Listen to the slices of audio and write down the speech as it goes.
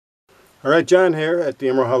Alright, John here at the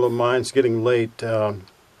Emerald Hollow Mines. Getting late.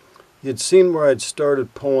 You'd seen where I'd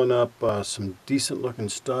started pulling up some decent looking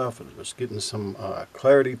stuff. It was getting some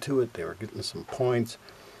clarity to it. They were getting some points.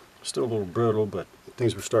 Still a little brittle, but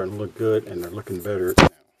things were starting to look good, and they're looking better now.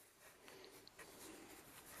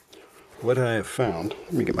 What I have found,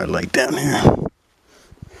 let me get my light down here.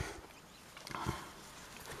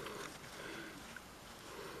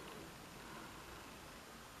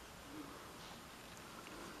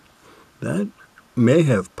 That may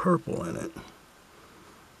have purple in it.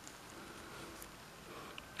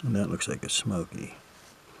 And that looks like a smoky.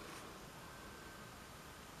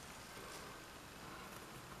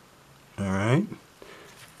 Alright.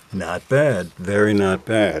 Not bad. Very not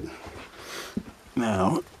bad.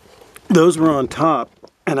 Now, those were on top,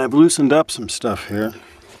 and I've loosened up some stuff here.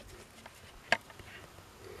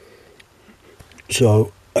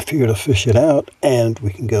 So I figured to fish it out, and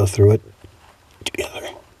we can go through it together.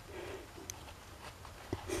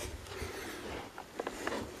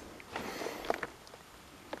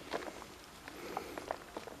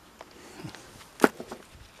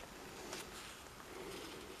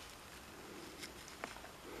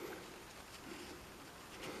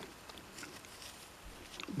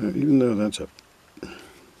 Now, even though that's a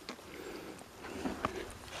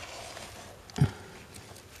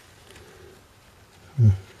yeah,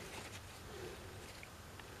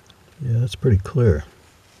 that's pretty clear.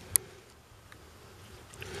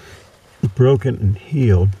 Broken and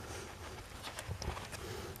healed.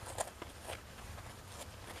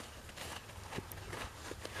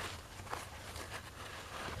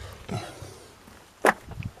 Let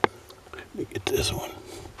me get this one.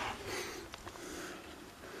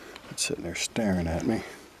 It's sitting there staring at me.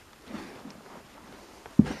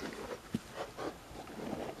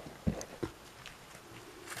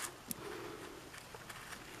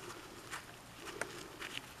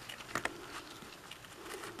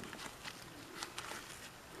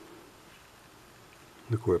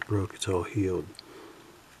 Look where it broke, it's all healed.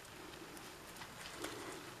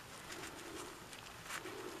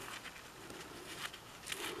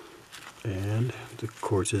 And the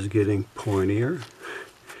quartz is getting pointier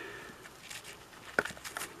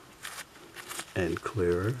and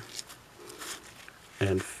clearer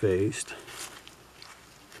and faced.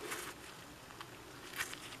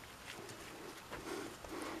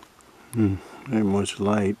 Very much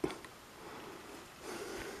light.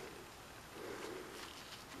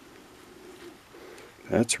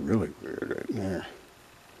 That's really weird right there.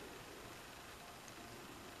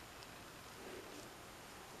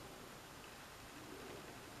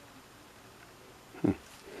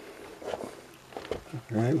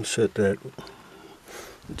 Alright, we'll set that with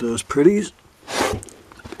those pretties.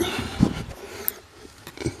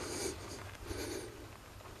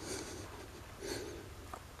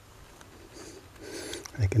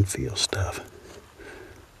 I can feel stuff.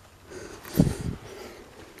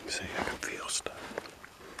 See, I can feel stuff.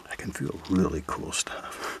 I can feel really cool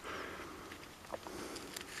stuff.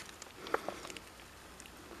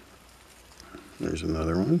 There's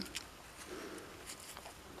another one.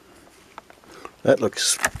 That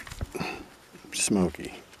looks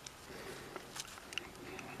smoky.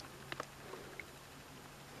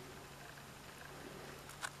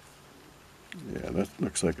 Yeah, that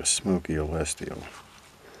looks like a smoky celestial.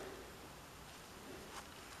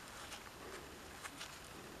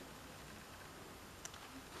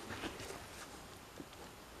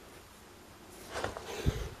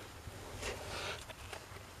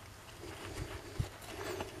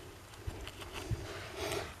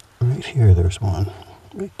 Right here, there's one.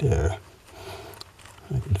 Right there.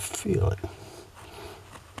 I can feel it.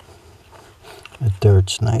 The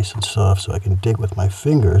dirt's nice and soft, so I can dig with my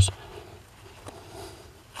fingers.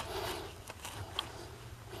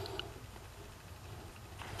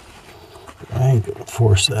 But I ain't gonna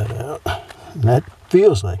force that out. And that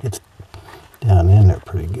feels like it's down in there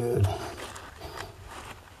pretty good.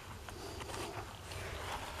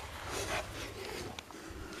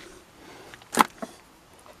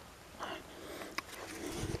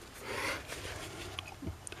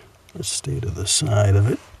 Let's stay to the side of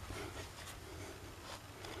it.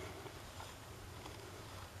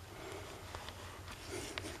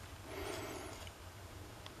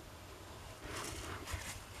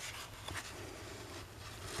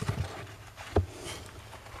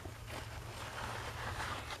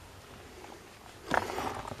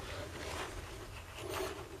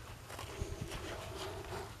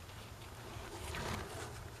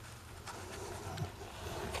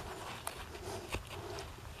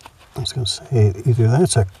 I was going to say either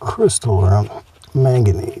that's a crystal or a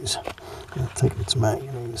manganese. I think it's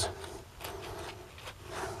manganese.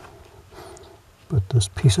 But this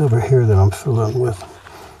piece over here that I'm filling with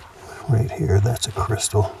right here, that's a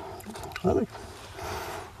crystal. I think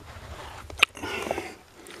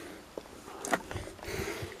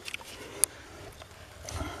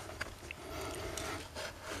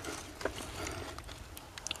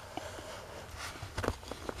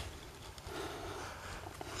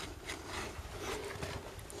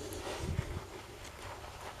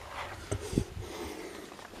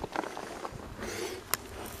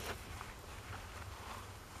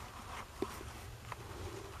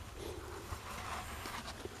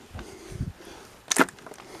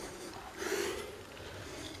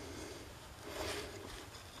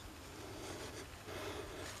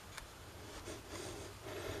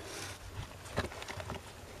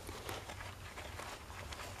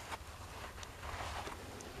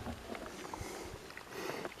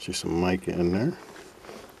see some mica in there.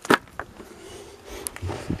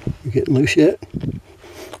 You getting loose yet?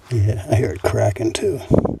 Yeah, I hear it cracking too.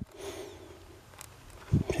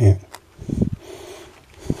 Here.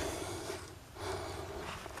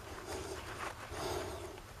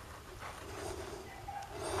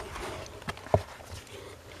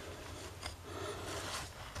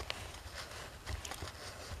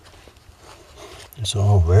 It's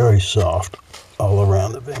all very soft all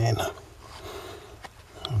around the vein.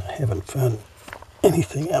 And I haven't found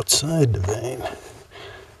anything outside the vein.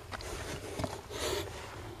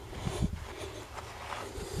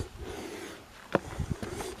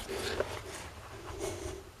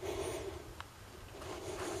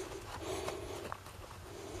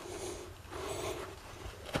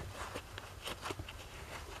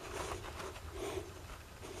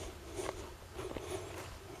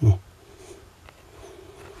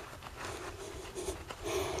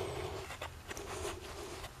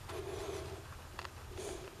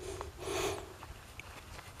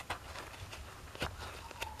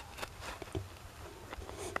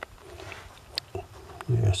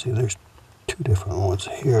 Yeah, see, there's two different ones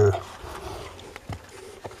here.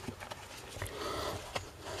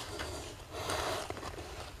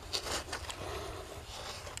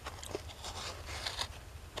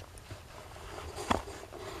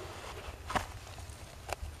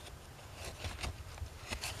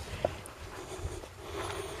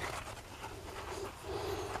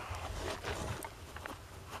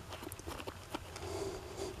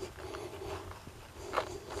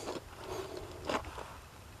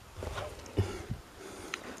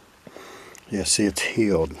 Yeah, see, it's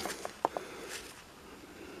healed.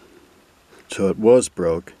 So it was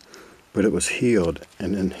broke, but it was healed.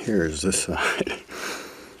 And then here's this side.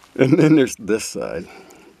 And then there's this side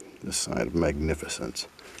of magnificence.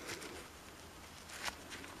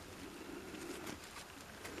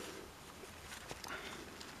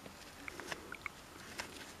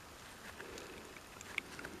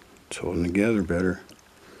 It's holding together better.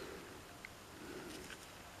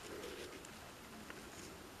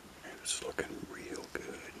 It's looking real good.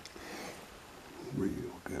 Real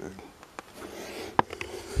good.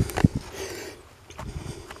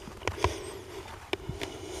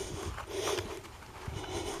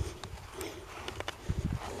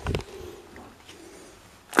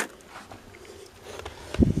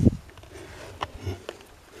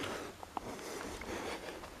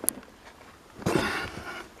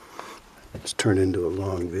 It's turned into a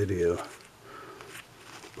long video,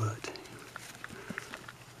 but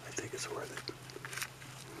I think it's worth it.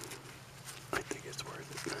 I think it's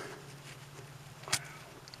worth it.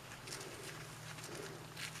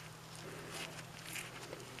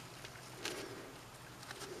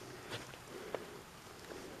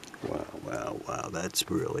 Wow, wow, wow, that's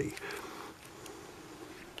really...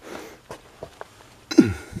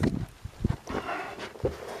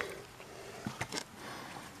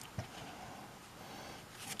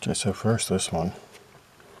 Okay, so first this one.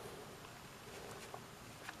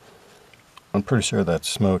 I'm pretty sure that's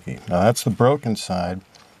smoky. Now that's the broken side,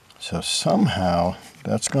 so somehow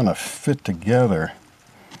that's going to fit together.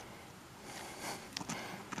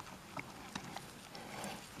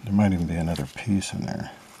 There might even be another piece in there.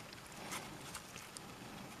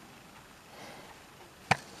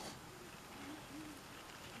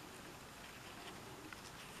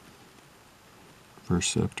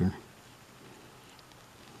 First scepter.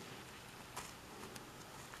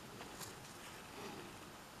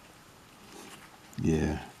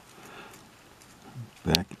 Yeah,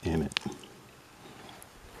 back in it.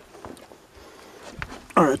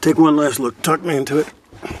 All right, take one last look. Tuck me into it.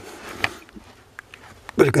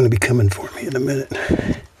 But it's going to be coming for me in a minute.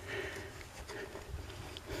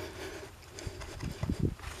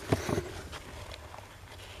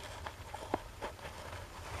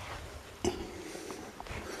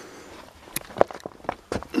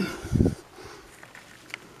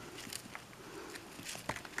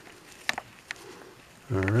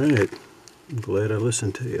 glad I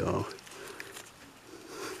listened to y'all.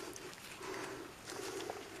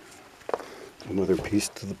 Another piece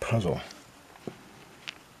to the puzzle.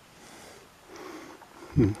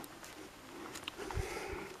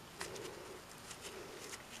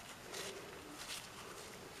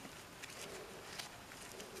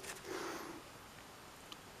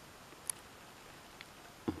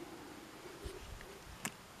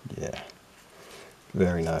 Yeah,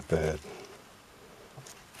 very not bad.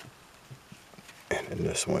 And in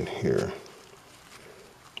this one here,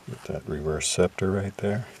 with that reverse scepter right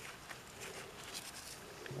there.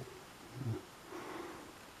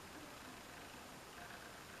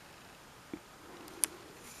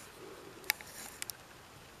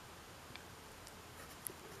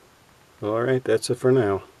 Alright, that's it for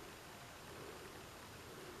now.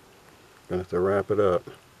 Gonna have to wrap it up.